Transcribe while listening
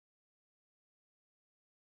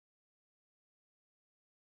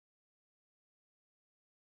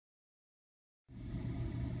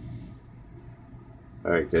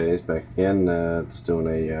Alright guys, back again. Just doing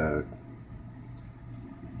a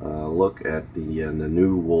look at the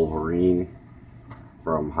new Wolverine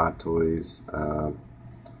from Hot Toys.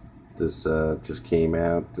 This just came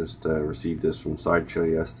out. Just received this from Sideshow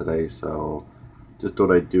yesterday, so just thought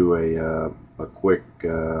I'd do a quick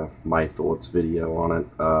my thoughts video on it.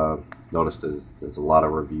 Noticed there's a lot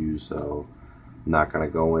of reviews, so I'm not gonna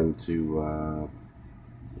go into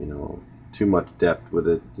too much depth with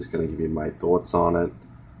it. Just gonna give you my thoughts on it.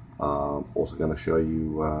 Also going to show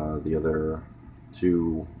you the other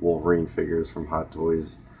two Wolverine figures from Hot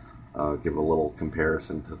Toys, give a little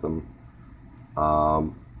comparison to them,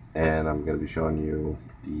 and I'm going to be showing you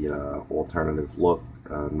the alternative look,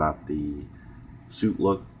 not the suit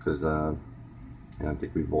look, because I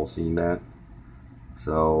think we've all seen that.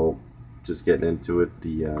 So just getting into it,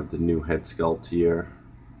 the new head sculpt here,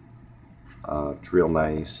 it's real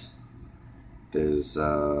nice. There's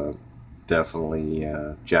definitely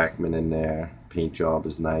Jackman in there. Paint job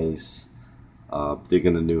is nice.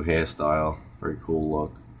 Digging the new hairstyle. Very cool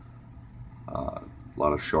look. A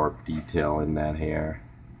lot of sharp detail in that hair.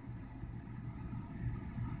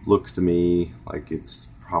 Looks to me like it's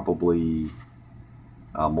probably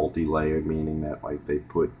multi-layered, meaning that like they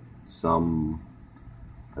put some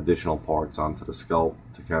additional parts onto the sculpt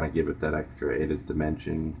to kind of give it that extra added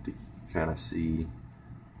dimension to kind of see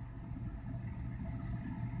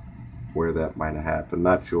where that might have happened.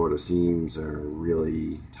 Not sure. The seams are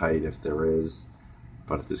really tight if there is,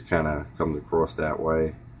 but it just kind of comes across that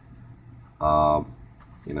way.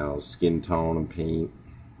 Skin tone and paint,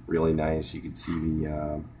 really nice. You can see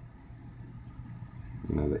the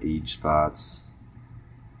the age spots.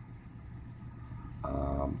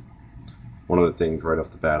 One of the things right off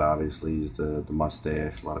the bat, obviously, is the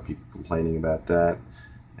mustache. A lot of people complaining about that,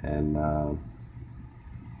 and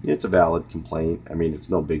it's a valid complaint. I mean, it's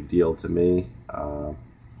no big deal to me,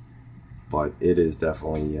 but it is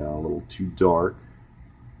definitely a little too dark.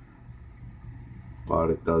 But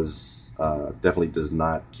it does definitely does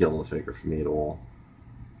not kill the figure for me at all.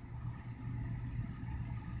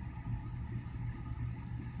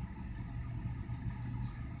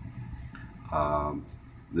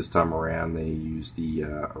 This time around, they used the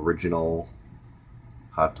original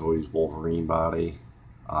Hot Toys Wolverine body,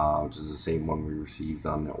 which is the same one we received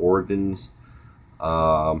on the Origins.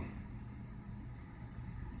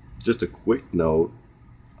 Just a quick note,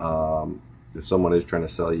 if someone is trying to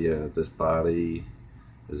sell you this body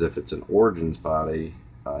as if it's an Origins body,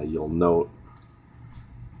 you'll note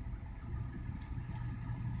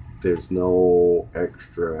there's no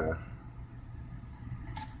extra,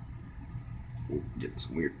 getting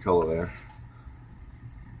some weird color there,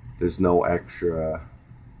 there's no extra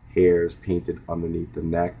hairs painted underneath the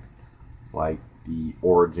neck like the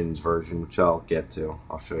Origins version, which I'll get to.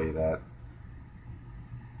 I'll show you that.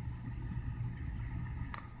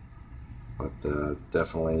 But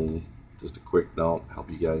definitely just a quick note, help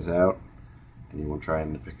you guys out. Anyone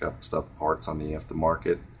trying to pick up stuff, parts on the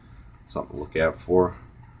aftermarket, something to look out for.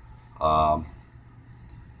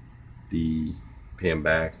 The pan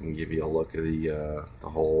back and give you a look at the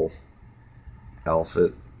whole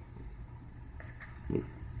outfit.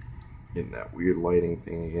 Getting that weird lighting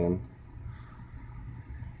thing again.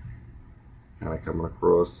 Kind of coming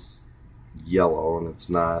across yellow, and it's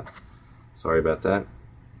not. Sorry about that.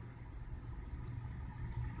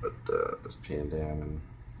 But just pan down and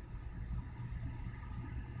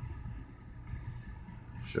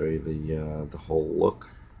show you the whole look.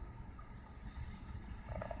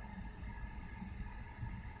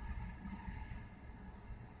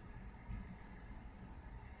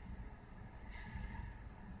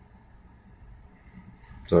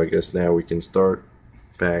 So I guess now we can start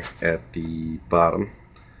back at the bottom.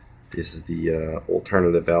 This is the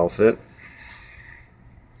alternative outfit,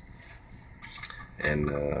 and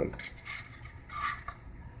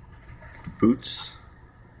boots,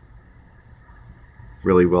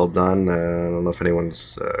 really well done. I don't know if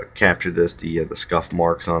anyone's captured this. The scuff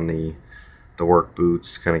marks on the work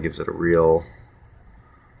boots kind of gives it a real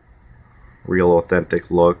authentic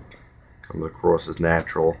look. Comes across as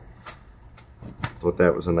natural. Thought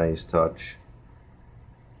that was a nice touch.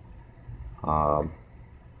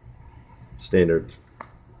 Standard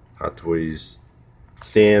Hot Toys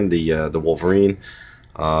stand, the Wolverine,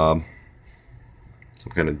 some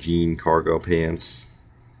kind of jean cargo pants,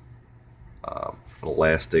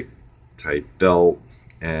 elastic type belt,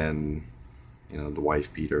 and the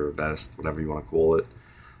wife beater vest, whatever you want to call it.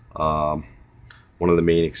 One of the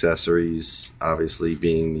main accessories, obviously,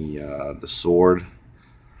 being the sword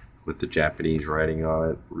with the Japanese writing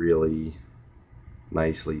on it. Really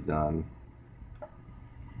nicely done.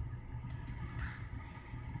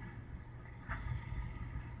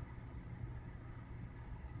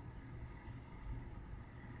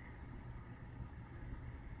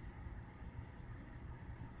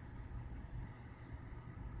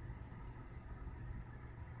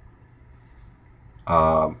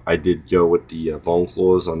 I did go with the bone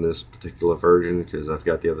claws on this particular version because I've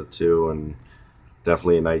got the other two, and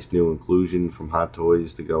definitely a nice new inclusion from Hot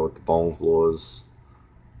Toys to go with the bone claws.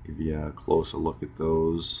 Give you a closer look at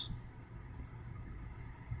those.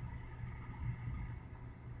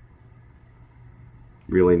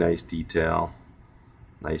 Really nice detail,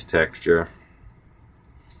 nice texture.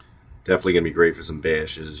 Definitely gonna be great for some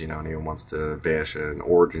bashes. You know, anyone wants to bash an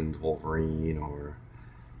Origins Wolverine, or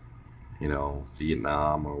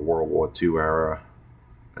Vietnam or World War II era.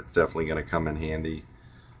 That's definitely gonna come in handy.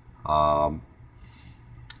 Um,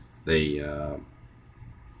 they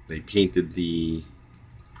they painted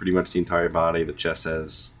pretty much the entire body. The chest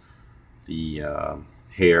has the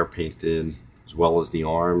hair painted as well as the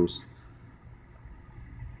arms.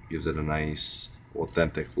 Gives it a nice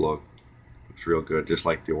authentic look. It's real good, just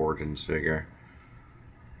like the Origins figure.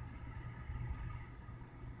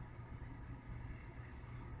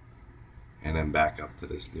 And then back up to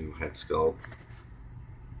this new head sculpt.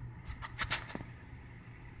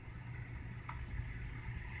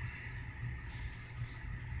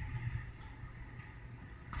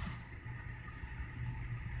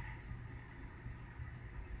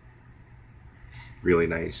 Really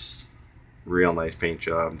nice, real nice paint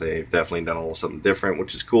job. They've definitely done a little something different,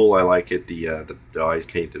 which is cool. I like it. The eyes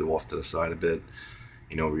painted off to the side a bit.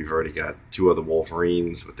 We've already got two other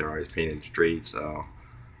Wolverines with their eyes painted straight, so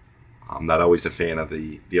I'm not always a fan of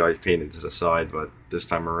the eyes painted to the side, but this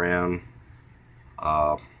time around,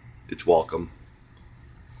 uh, it's welcome.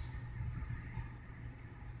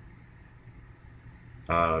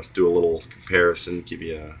 Let's do a little comparison, give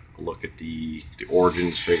you a look at the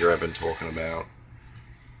Origins figure I've been talking about.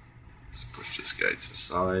 Let's push this guy to the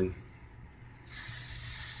side.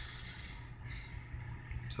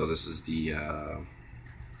 So this is the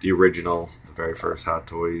original, the very first Hot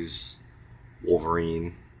Toys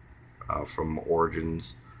Wolverine from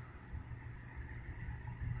Origins.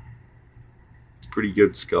 It's pretty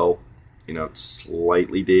good sculpt. It's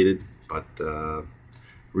slightly dated, but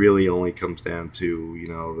really only comes down to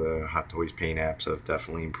the Hot Toys paint apps have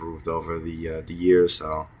definitely improved over the years,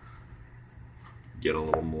 so get a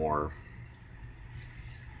little more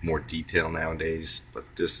detail nowadays. But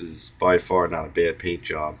this is by far not a bad paint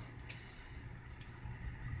job.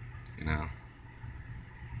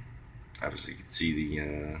 Obviously you can see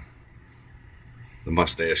the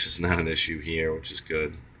mustache is not an issue here, which is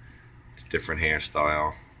good. It's a different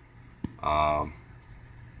hairstyle.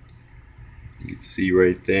 You can see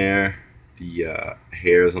right there the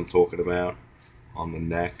hairs I'm talking about on the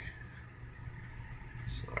neck.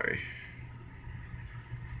 Sorry.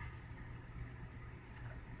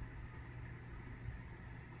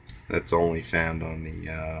 That's only found on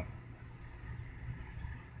the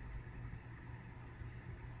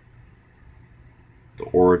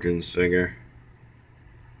Origins figure.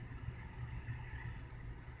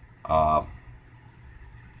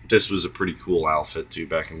 This was a pretty cool outfit too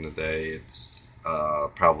back in the day. It's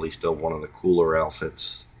probably still one of the cooler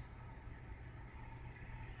outfits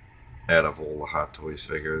out of all the Hot Toys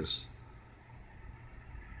figures.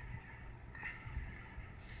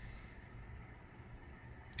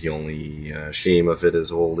 The only shame of it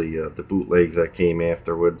is all the bootlegs that came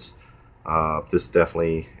afterwards. This is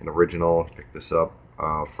definitely an original. I picked this up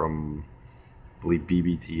from, I believe,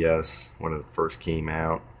 BBTS when it first came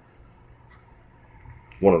out.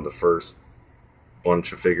 One of the first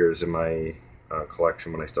bunch of figures in my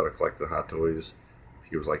collection when I started collecting Hot Toys. I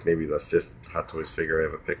think it was like maybe the 5th Hot Toys figure I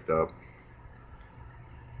ever picked up.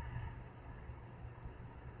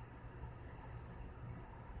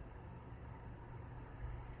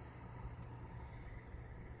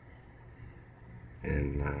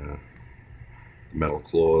 And metal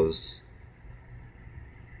claws.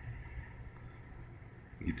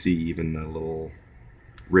 You can see even the little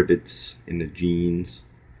rivets in the jeans.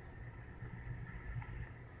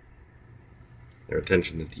 Their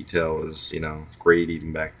attention to detail is, great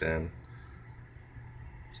even back then.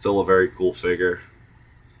 Still a very cool figure.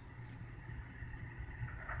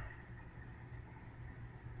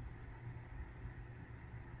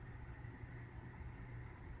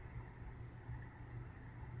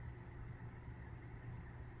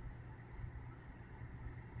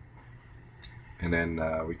 And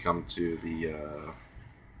then we come to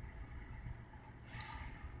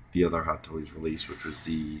the other Hot Toys release, which was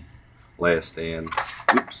the Last Stand.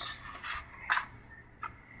 Oops.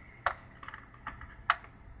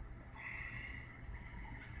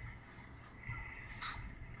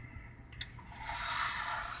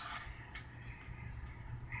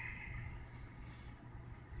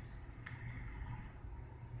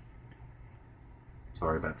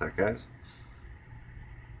 Sorry about that, guys.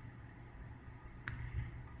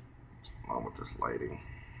 lighting.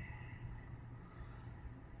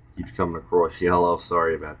 Keeps coming across yellow.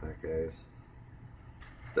 Sorry about that, guys.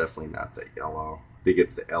 It's definitely not that yellow. I think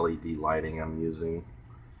it's the LED lighting I'm using.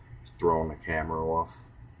 It's throwing the camera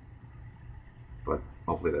off. But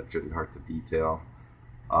hopefully that shouldn't hurt the detail.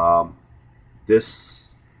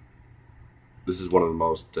 This is one of the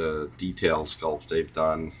most detailed sculpts they've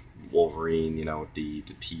done. Wolverine, you know, with the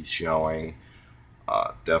teeth showing.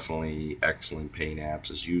 Definitely excellent paint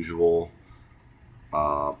apps as usual.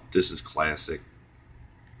 This is classic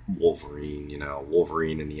Wolverine, you know,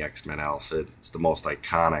 Wolverine in the X-Men outfit. It's the most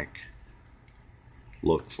iconic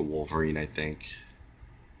look for Wolverine, I think.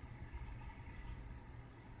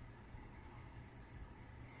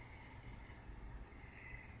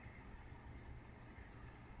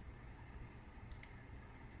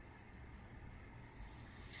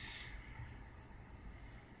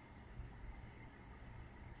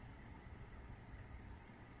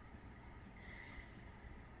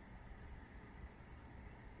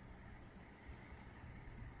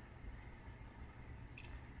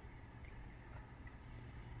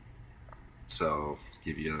 So,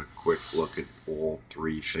 give you a quick look at all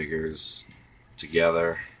three figures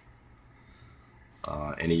together.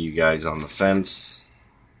 Any of you guys on the fence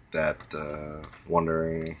that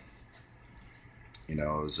wondering, you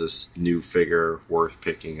know, is this new figure worth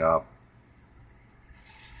picking up?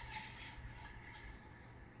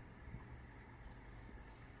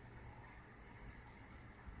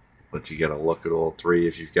 But you got to look at all three.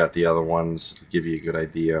 If you've got the other ones, it'll give you a good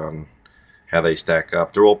idea on how they stack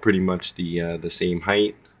up. They're all pretty much the same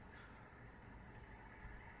height.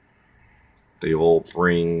 They all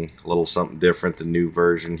bring a little something different. The new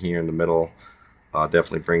version here in the middle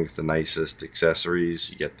definitely brings the nicest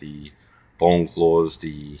accessories. You get the bone claws,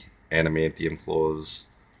 the adamantium claws,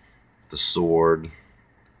 the sword,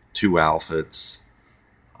 2 outfits.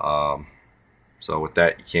 So with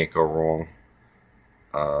that, you can't go wrong.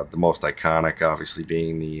 The most iconic, obviously,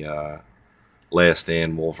 being the Last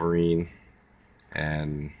Stand Wolverine,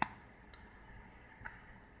 and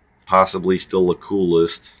possibly still the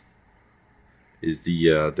coolest is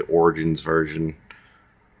the Origins version.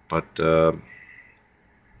 But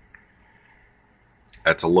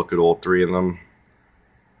that's a look at all three of them.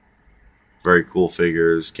 Very cool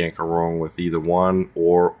figures. Can't go wrong with either one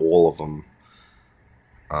or all of them.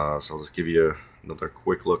 So I'll just give you another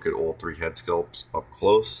quick look at all three head sculpts up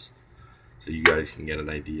close, so you guys can get an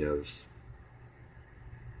idea of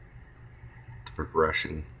the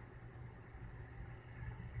progression.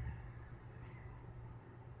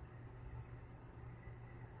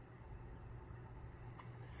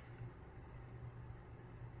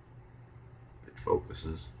 It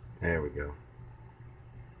focuses. There we go.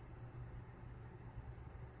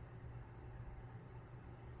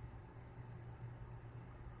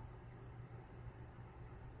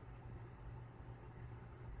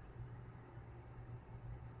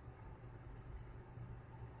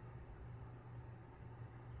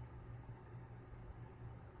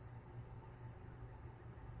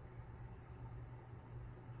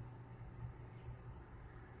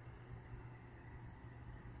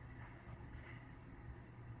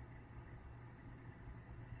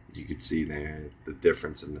 You could see there the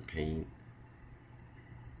difference in the paint.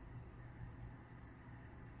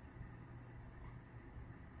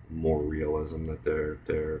 More realism that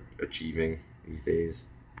they're achieving these days.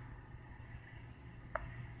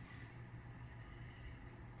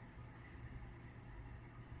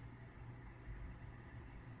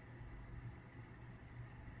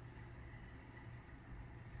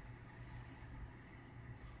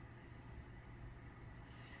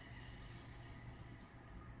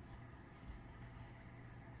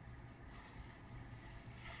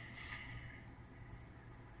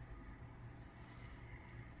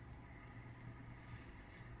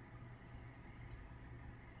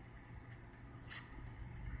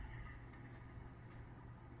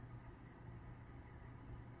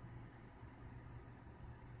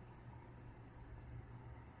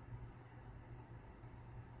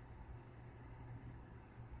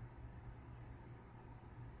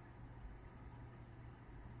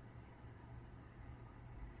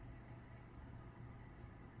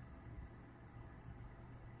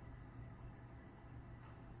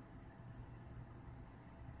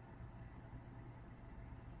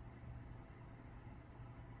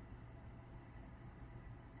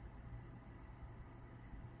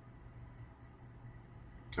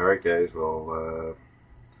 Alright guys, well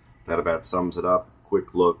that about sums it up.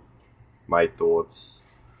 Quick look, my thoughts,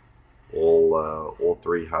 all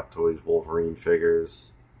three Hot Toys Wolverine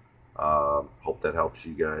figures. Hope that helps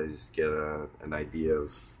you guys get an idea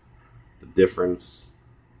of the difference.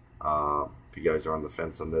 if you guys are on the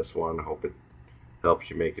fence on this one, I hope it helps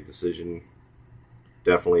you make a decision.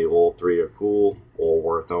 Definitely all three are cool, all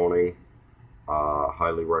worth owning.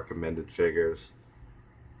 Highly recommended figures,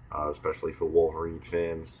 especially for Wolverine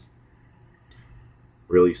fans.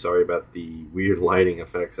 Really sorry about the weird lighting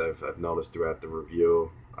effects I've noticed throughout the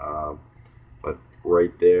review. But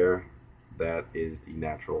right there, that is the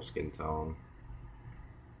natural skin tone.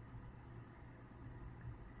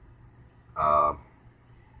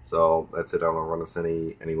 So that's it. I don't want to run this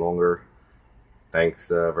any longer. Thanks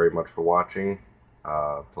very much for watching.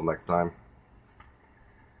 Till next time,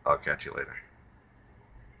 I'll catch you later.